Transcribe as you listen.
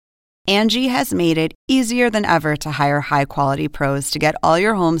Angie has made it easier than ever to hire high-quality pros to get all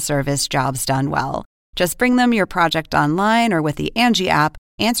your home service jobs done well. Just bring them your project online or with the Angie app,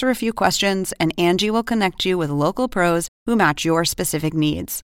 answer a few questions, and Angie will connect you with local pros who match your specific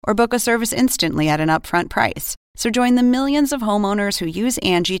needs. Or book a service instantly at an upfront price. So join the millions of homeowners who use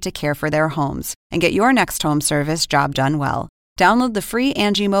Angie to care for their homes and get your next home service job done well. Download the free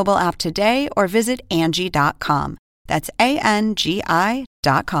Angie mobile app today or visit Angie.com. That's ANGI.com.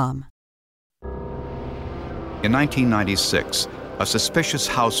 In 1996, a suspicious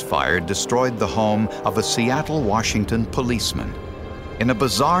house fire destroyed the home of a Seattle, Washington policeman. In a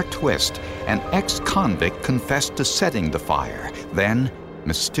bizarre twist, an ex-convict confessed to setting the fire, then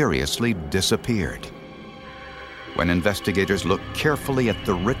mysteriously disappeared. When investigators looked carefully at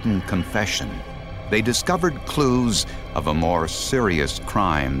the written confession, they discovered clues of a more serious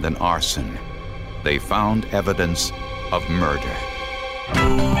crime than arson. They found evidence of murder.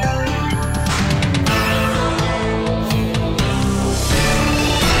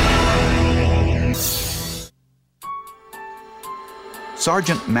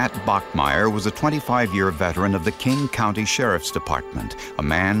 Sergeant Matt Bachmeyer was a 25-year veteran of the King County Sheriff's Department, a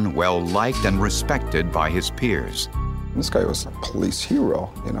man well-liked and respected by his peers. This guy was a police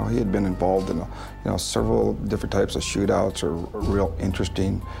hero. You know, he had been involved in several different types of shootouts or real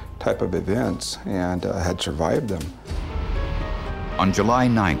interesting type of events and had survived them. On July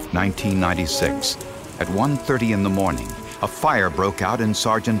 9th, 1996, at 1:30 in the morning, a fire broke out in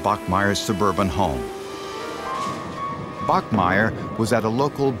Sergeant Bachmeyer's suburban home. Bachmeyer was at a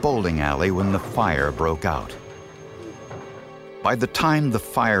local bowling alley when the fire broke out. By the time the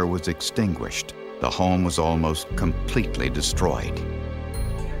fire was extinguished, the home was almost completely destroyed.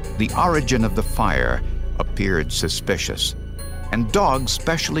 The origin of the fire appeared suspicious, and dogs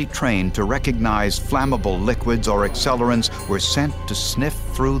specially trained to recognize flammable liquids or accelerants were sent to sniff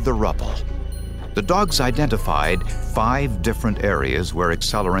through the rubble. The dogs identified 5 different areas where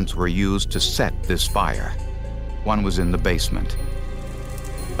accelerants were used to set this fire. One was in the basement,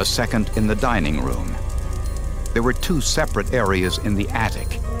 a second in the dining room. There were 2 separate areas in the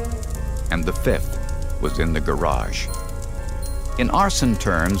attic, and the 5th was in the garage. In arson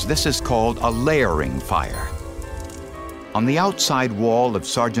terms, this is called a layering fire. On the outside wall of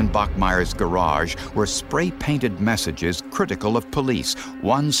Sergeant Bachmeyer's garage were spray-painted messages critical of police.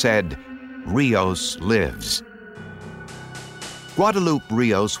 One said, "Rios lives." Guadalupe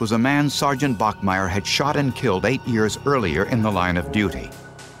Rios was a man Sergeant Bachmeyer had shot and killed 8 years earlier in the line of duty.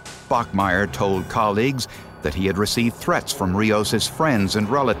 Bachmeyer told colleagues that he had received threats from Rios's friends and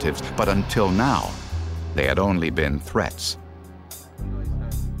relatives, but until now, they had only been threats.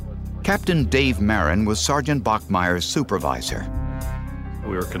 Captain Dave Marin was Sergeant Bachmeyer's supervisor.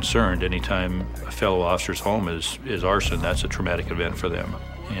 We were concerned anytime a fellow officer's home is arson, that's a traumatic event for them.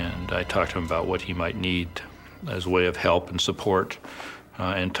 And I talked to him about what he might need as a way of help and support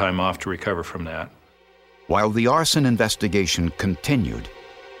and time off to recover from that. While the arson investigation continued,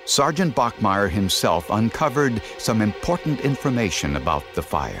 Sergeant Bachmeyer himself uncovered some important information about the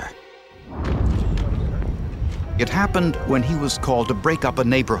fire. It happened when he was called to break up a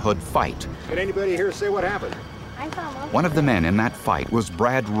neighborhood fight. Can anybody here say what happened? One of the men in that fight was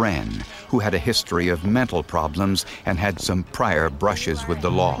Brad Wren, who had a history of mental problems and had some prior brushes with the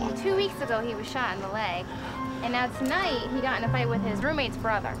law. 2 weeks ago, he was shot in the leg. And now tonight, he got in a fight with his roommate's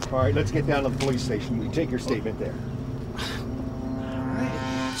brother. All right, let's get down to the police station. We can take your statement there.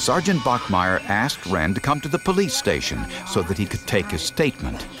 Sergeant Bachmeyer asked Wren to come to the police station so that he could take his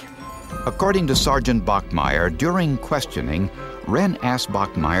statement. According to Sergeant Bachmeyer, during questioning, Wren asked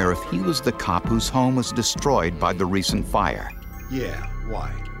Bachmeyer if he was the cop whose home was destroyed by the recent fire. Yeah,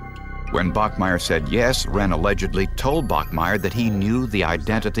 why? When Bachmeyer said yes, Wren allegedly told Bachmeyer that he knew the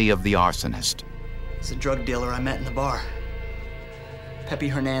identity of the arsonist. It's a drug dealer I met in the bar. Pepe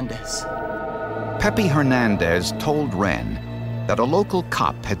Hernandez. Pepe Hernandez told Wren that a local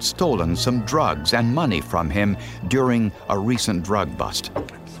cop had stolen some drugs and money from him during a recent drug bust.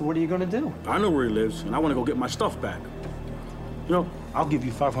 So what are you gonna do? I know where he lives, and I want to go get my stuff back. You know, I'll give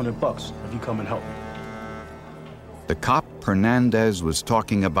you $500 if you come and help me. The cop Hernandez was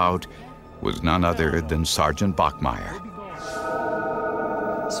talking about was none other than Sergeant Bachmeyer.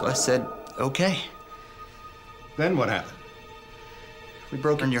 So I said, okay. Then what happened? We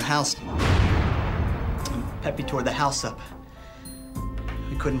broke in your house. Pepe tore the house up.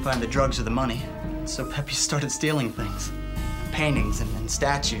 We couldn't find the drugs or the money, so Pepe started stealing things. Paintings and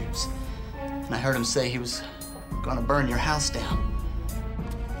statues. And I heard him say he was gonna burn your house down.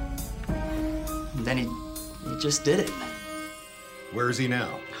 And then he just did it. Where is he now?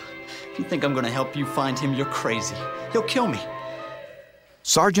 If you think I'm gonna help you find him, you're crazy. He'll kill me.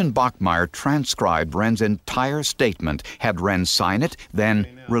 Sergeant Bachmeier transcribed Wren's entire statement, had Wren sign it,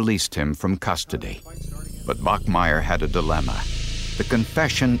 then released him from custody. But Bachmeier had a dilemma. The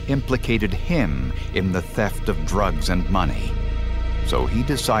confession implicated him in the theft of drugs and money. So he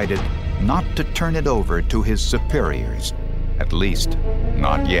decided not to turn it over to his superiors, at least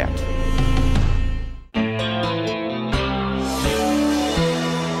not yet.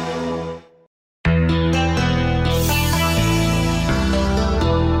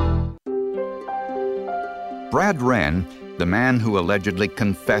 Brad Wren, the man who allegedly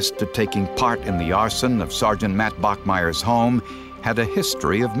confessed to taking part in the arson of Sergeant Matt Bachmeier's home, had a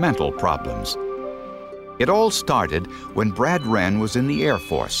history of mental problems. It all started when Brad Wren was in the Air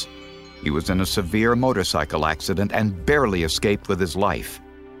Force. He was in a severe motorcycle accident and barely escaped with his life.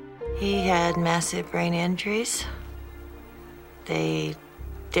 He had massive brain injuries. They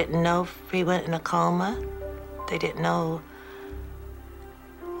didn't know if he went in a coma. They didn't know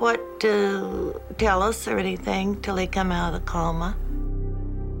what to tell us or anything till he come out of the coma.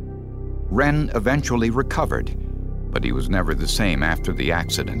 Wren eventually recovered, but he was never the same after the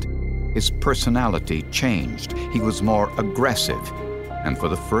accident. His personality changed. He was more aggressive, and for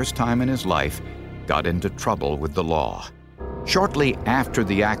the first time in his life, got into trouble with the law. Shortly after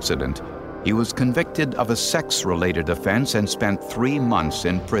the accident, he was convicted of a sex-related offense and spent 3 months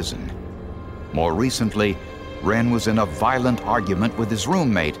in prison. More recently, Wren was in a violent argument with his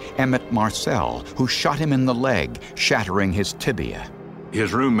roommate, Emmett Marcel, who shot him in the leg, shattering his tibia.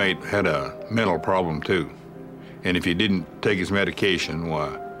 His roommate had a mental problem too, and if he didn't take his medication,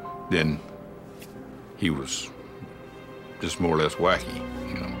 why, then he was just more or less wacky,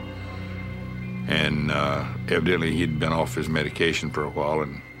 you know. And evidently he'd been off his medication for a while,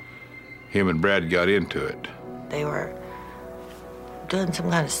 and him and Brad got into it. They were doing some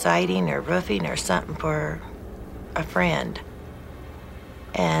kind of siding or roofing or something for a friend.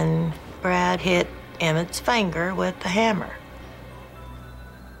 And Brad hit Emmett's finger with the hammer.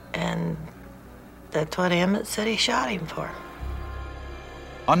 And that's what Emmett said he shot him for.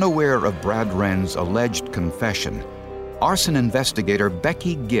 Unaware of Brad Wren's alleged confession, arson investigator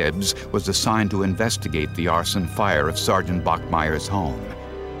Becky Gibbs was assigned to investigate the arson fire of Sergeant Bachmeier's home.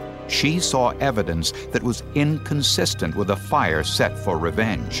 She saw evidence that was inconsistent with a fire set for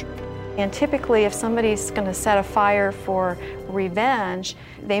revenge. And typically, if somebody's going to set a fire for revenge,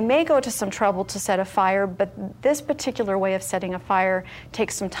 they may go to some trouble to set a fire, but this particular way of setting a fire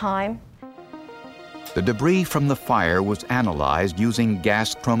takes some time. The debris from the fire was analyzed using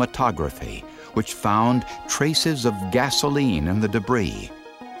gas chromatography, which found traces of gasoline in the debris.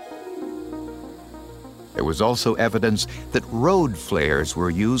 There was also evidence that road flares were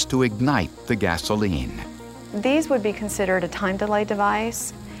used to ignite the gasoline. These would be considered a time delay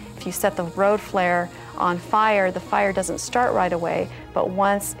device. If you set the road flare on fire, the fire doesn't start right away, but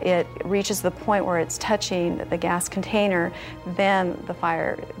once it reaches the point where it's touching the gas container, then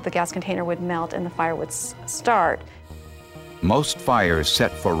the gas container would melt and the fire would start. Most fires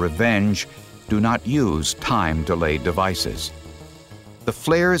set for revenge do not use time delay devices. The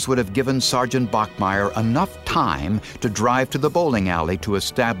flares would have given Sergeant Bachmeier enough time to drive to the bowling alley to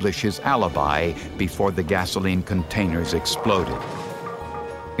establish his alibi before the gasoline containers exploded.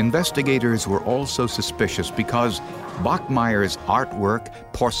 Investigators were also suspicious because Bachmeier's artwork,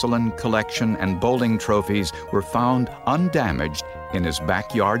 porcelain collection, and bowling trophies were found undamaged in his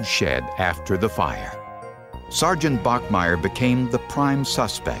backyard shed after the fire. Sergeant Bachmeier became the prime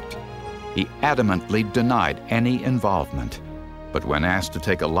suspect. He adamantly denied any involvement, but when asked to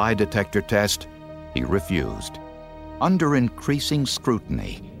take a lie detector test, he refused. Under increasing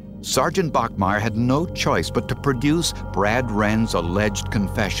scrutiny, Sergeant Bachmeier had no choice but to produce Brad Wren's alleged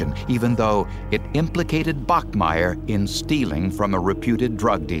confession, even though it implicated Bachmeier in stealing from a reputed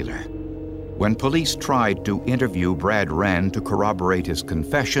drug dealer. When police tried to interview Brad Wren to corroborate his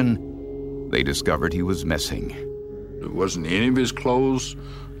confession, they discovered he was missing. There wasn't any of his clothes,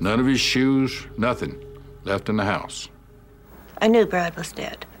 none of his shoes, nothing left in the house. I knew Brad was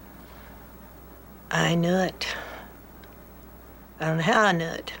dead. I knew it. I don't know how I knew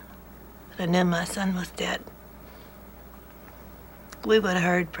it. I knew my son was dead. We would have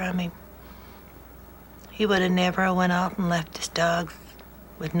heard from him. He would have never went off and left his dogs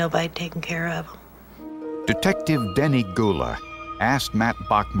with nobody taking care of them. Detective Denny Gula asked Matt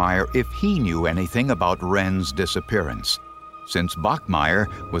Bachmeier if he knew anything about Wren's disappearance, since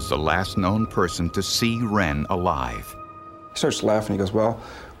Bachmeier was the last known person to see Wren alive. He starts laughing. He goes, well,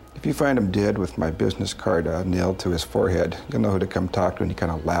 if you find him dead with my business card nailed to his forehead, you'll know who to come talk to, and he kind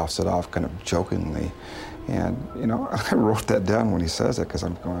of laughs it off kind of jokingly. And, you know, I wrote that down when he says it because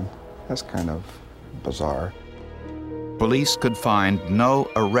I'm going, that's kind of bizarre. Police could find no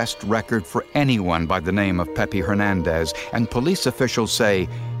arrest record for anyone by the name of Pepe Hernandez, and police officials say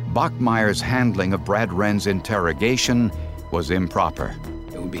Bachmeier's handling of Brad Wren's interrogation was improper.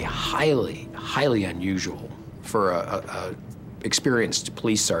 It would be highly, highly unusual for a experienced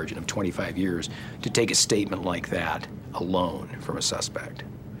police sergeant of 25 years to take a statement like that alone from a suspect.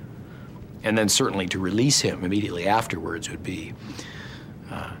 And then certainly to release him immediately afterwards would be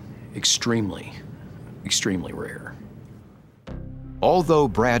extremely, extremely rare. Although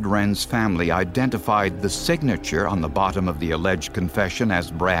Brad Wren's family identified the signature on the bottom of the alleged confession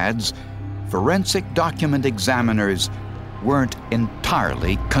as Brad's, forensic document examiners weren't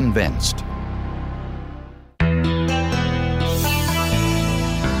entirely convinced.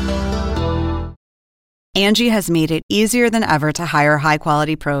 Angie has made it easier than ever to hire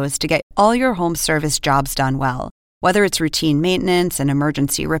high-quality pros to get all your home service jobs done well. Whether it's routine maintenance, an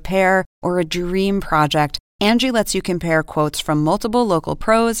emergency repair, or a dream project, Angie lets you compare quotes from multiple local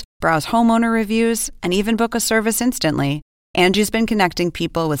pros, browse homeowner reviews, and even book a service instantly. Angie's been connecting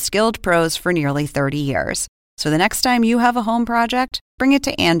people with skilled pros for nearly 30 years. So the next time you have a home project, bring it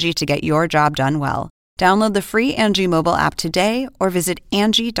to Angie to get your job done well. Download the free Angie mobile app today or visit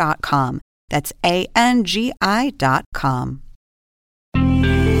Angie.com. That's ANGI.com.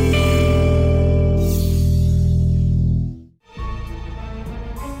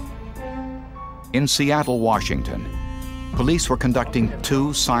 In Seattle, Washington, police were conducting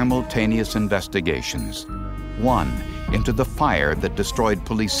two simultaneous investigations. One into the fire that destroyed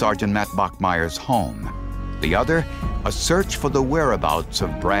Police Sergeant Matt Bachmeier's home. The other, a search for the whereabouts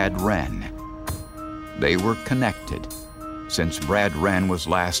of Brad Wren. They were connected, since Brad Wren was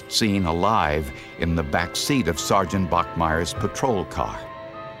last seen alive in the back seat of Sergeant Bachmeier's patrol car.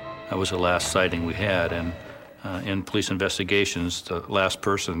 That was the last sighting we had, and in police investigations, the last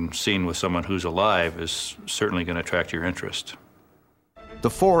person seen with someone who's alive is certainly going to attract your interest. The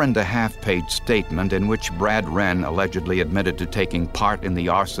 4.5-page statement in which Brad Wren allegedly admitted to taking part in the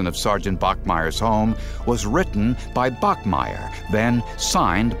arson of Sergeant Bachmeier's home was written by Bachmeier, then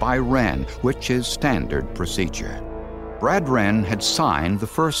signed by Wren, which is standard procedure. Brad Wren had signed the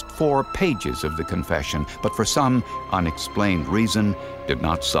first 4 pages of the confession, but for some unexplained reason did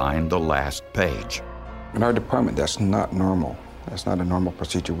not sign the last page. In our department, that's not normal. That's not a normal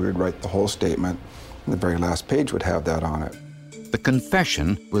procedure. We would write the whole statement, and the very last page would have that on it. The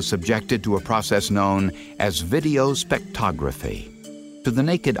confession was subjected to a process known as videospectrography. To the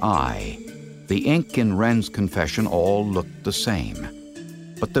naked eye, the ink in Wren's confession all looked the same.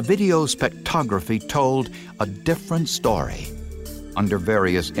 But the videospectrography told a different story. Under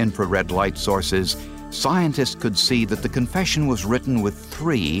various infrared light sources, scientists could see that the confession was written with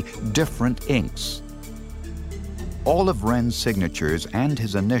 3 different inks. All of Wren's signatures and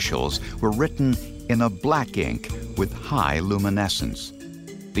his initials were written in a black ink with high luminescence.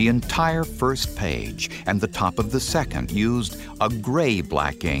 The entire first page and the top of the second used a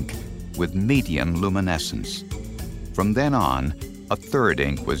gray-black ink with medium luminescence. From then on, a third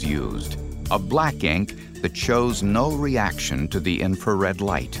ink was used, a black ink that shows no reaction to the infrared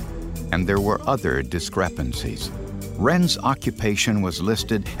light. And there were other discrepancies. Wren's occupation was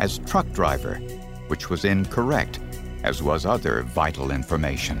listed as truck driver, which was incorrect, as was other vital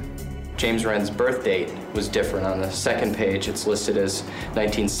information. James Wren's birth date was different. On the second page, it's listed as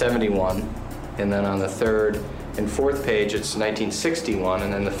 1971, and then on the third and fourth page, it's 1961,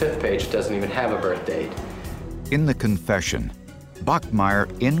 and then the fifth page doesn't even have a birth date. In the confession, Bachmeier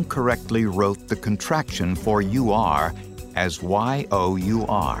incorrectly wrote the contraction for UR as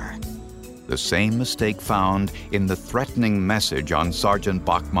YOUR. The same mistake found in the threatening message on Sergeant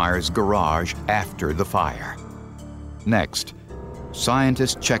Bachmeier's garage after the fire. Next,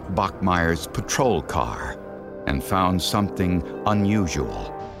 scientists checked Bachmeier's patrol car and found something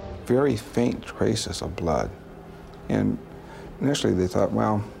unusual. Very faint traces of blood. And initially they thought,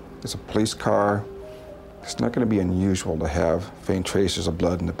 well, it's a police car. It's not going to be unusual to have faint traces of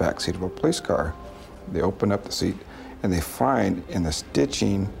blood in the backseat of a police car. They open up the seat and they find in the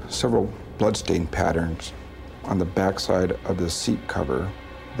stitching several bloodstain patterns on the backside of the seat cover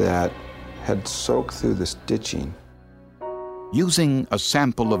that had soaked through the stitching. Using a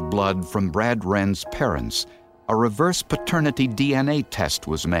sample of blood from Brad Wren's parents, a reverse paternity DNA test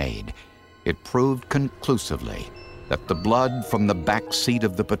was made. It proved conclusively that the blood from the back seat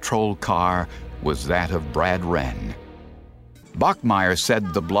of the patrol car was that of Brad Wren. Bachmeier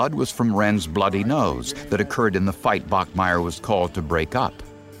said the blood was from Wren's bloody nose that occurred in the fight Bachmeier was called to break up.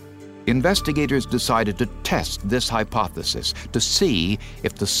 Investigators decided to test this hypothesis to see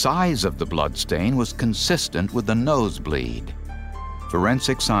if the size of the bloodstain was consistent with the nosebleed.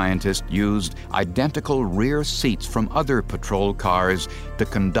 forensic scientists used identical rear seats from other patrol cars to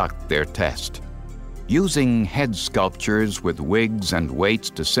conduct their test. Using head sculptures with wigs and weights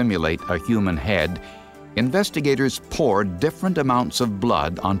to simulate a human head, investigators poured different amounts of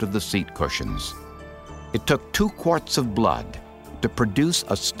blood onto the seat cushions. It took 2 quarts of blood to produce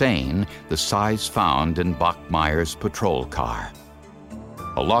a stain the size found in Bachmeier's patrol car.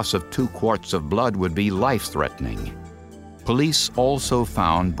 A loss of 2 quarts of blood would be life-threatening. Police also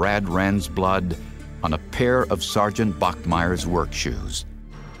found Brad Wren's blood on a pair of Sergeant Bachmeier's work shoes.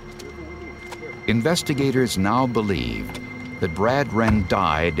 Investigators now believed that Brad Wren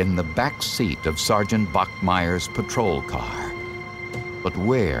died in the back seat of Sergeant Bachmeier's patrol car. But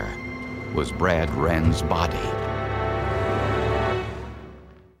where was Brad Wren's body?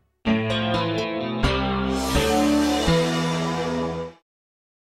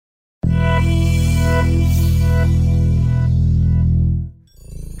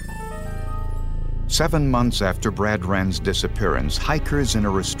 Seven months after Brad Wren's disappearance, hikers in a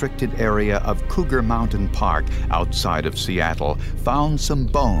restricted area of Cougar Mountain Park outside of Seattle found some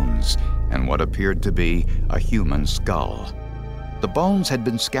bones and what appeared to be a human skull. The bones had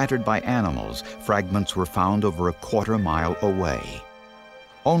been scattered by animals. Fragments were found over a quarter-mile away.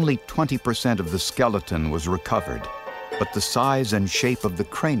 Only 20% of the skeleton was recovered, but the size and shape of the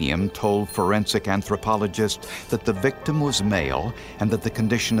cranium told forensic anthropologists that the victim was male and that the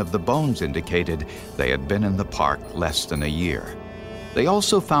condition of the bones indicated they had been in the park less than a year. They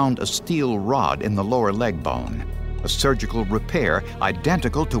also found a steel rod in the lower leg bone, a surgical repair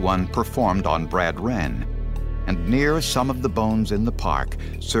identical to one performed on Brad Wren. And near some of the bones in the park,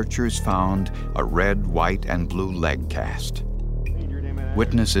 searchers found a red, white, and blue leg cast.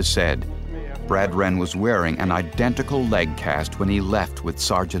 Witnesses said Brad Wren was wearing an identical leg cast when he left with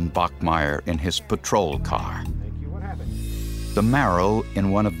Sergeant Bachmeier in his patrol car. The marrow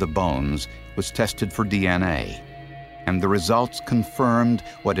in one of the bones was tested for DNA, and the results confirmed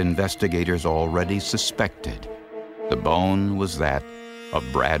what investigators already suspected. The bone was that of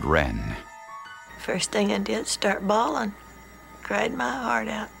Brad Wren. First thing I did, start bawling. Cried my heart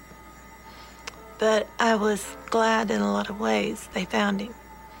out. But I was glad in a lot of ways they found him.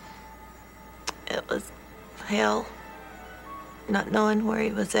 It was hell, not knowing where he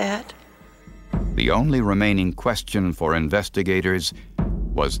was at. The only remaining question for investigators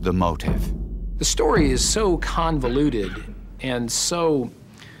was the motive. The story is so convoluted and so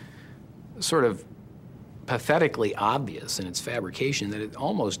sort of pathetically obvious in its fabrication that it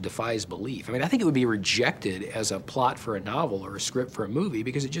almost defies belief. I mean, I think it would be rejected as a plot for a novel or a script for a movie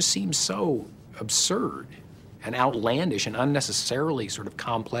because it just seems so absurd and outlandish and unnecessarily sort of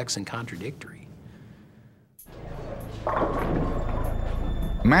complex and contradictory.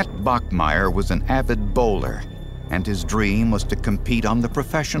 Matt Bachmeier was an avid bowler, and his dream was to compete on the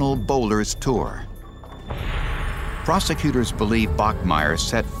Professional Bowlers Tour. Prosecutors believe Bachmeier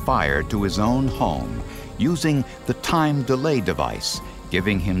set fire to his own home using the time delay device,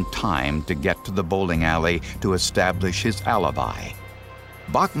 giving him time to get to the bowling alley to establish his alibi.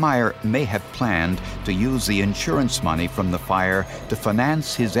 Bachmeier may have planned to use the insurance money from the fire to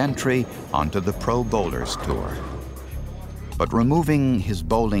finance his entry onto the Pro Bowlers Tour. But removing his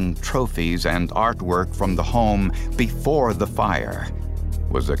bowling trophies and artwork from the home before the fire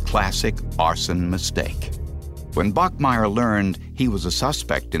was a classic arson mistake. When Bachmeier learned he was a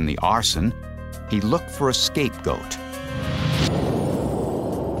suspect in the arson, he looked for a scapegoat.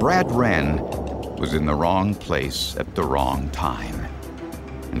 Brad Wren was in the wrong place at the wrong time,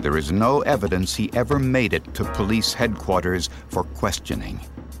 and there is no evidence he ever made it to police headquarters for questioning.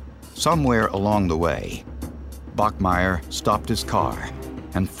 Somewhere along the way, Bachmeier stopped his car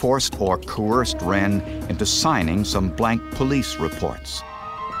and forced or coerced Wren into signing some blank police reports.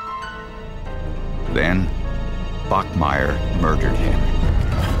 Then, Bachmeier murdered him.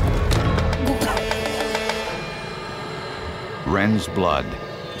 Wren's blood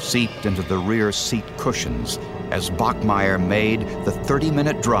seeped into the rear seat cushions as Bachmeier made the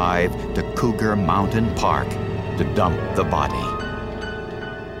 30-minute drive to Cougar Mountain Park to dump the body.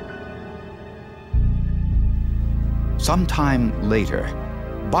 Sometime later,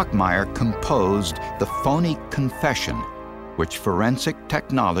 Bachmeier composed the phony confession, which forensic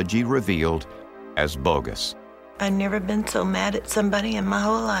technology revealed as bogus. I've never been so mad at somebody in my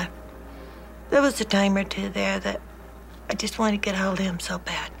whole life. There was a time or two there that I just wanted to get hold of him so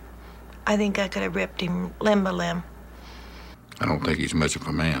bad. I think I could have ripped him limb by limb. I don't think he's much of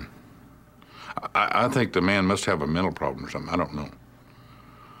a man. I think the man must have a mental problem or something. I don't know.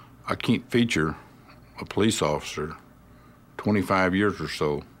 I can't feature a police officer 25 years or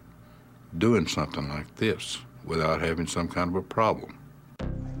so doing something like this without having some kind of a problem.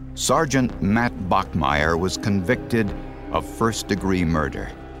 Sergeant Matt Bachmeyer was convicted of first-degree murder.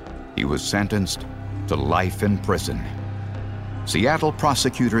 He was sentenced to life in prison. Seattle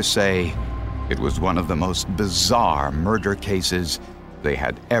prosecutors say it was one of the most bizarre murder cases they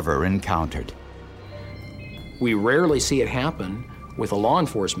had ever encountered. We rarely see it happen with a law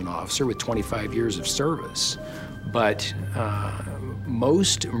enforcement officer with 25 years of service, but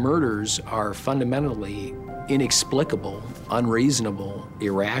most murders are fundamentally inexplicable, unreasonable,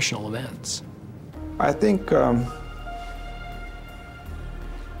 irrational events. I think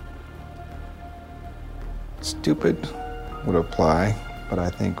stupid would apply, but I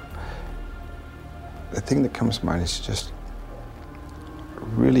think the thing that comes to mind is just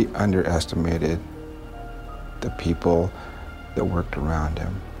really underestimated the people that worked around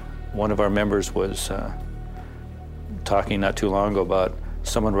him. One of our members was talking not too long ago about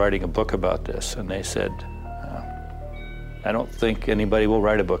someone writing a book about this, and they said, I don't think anybody will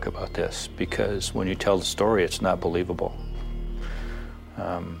write a book about this because when you tell the story, it's not believable.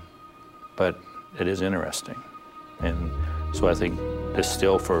 But it is interesting. And so I think this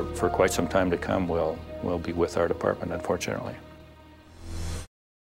still, for quite some time to come, will be with our department, unfortunately.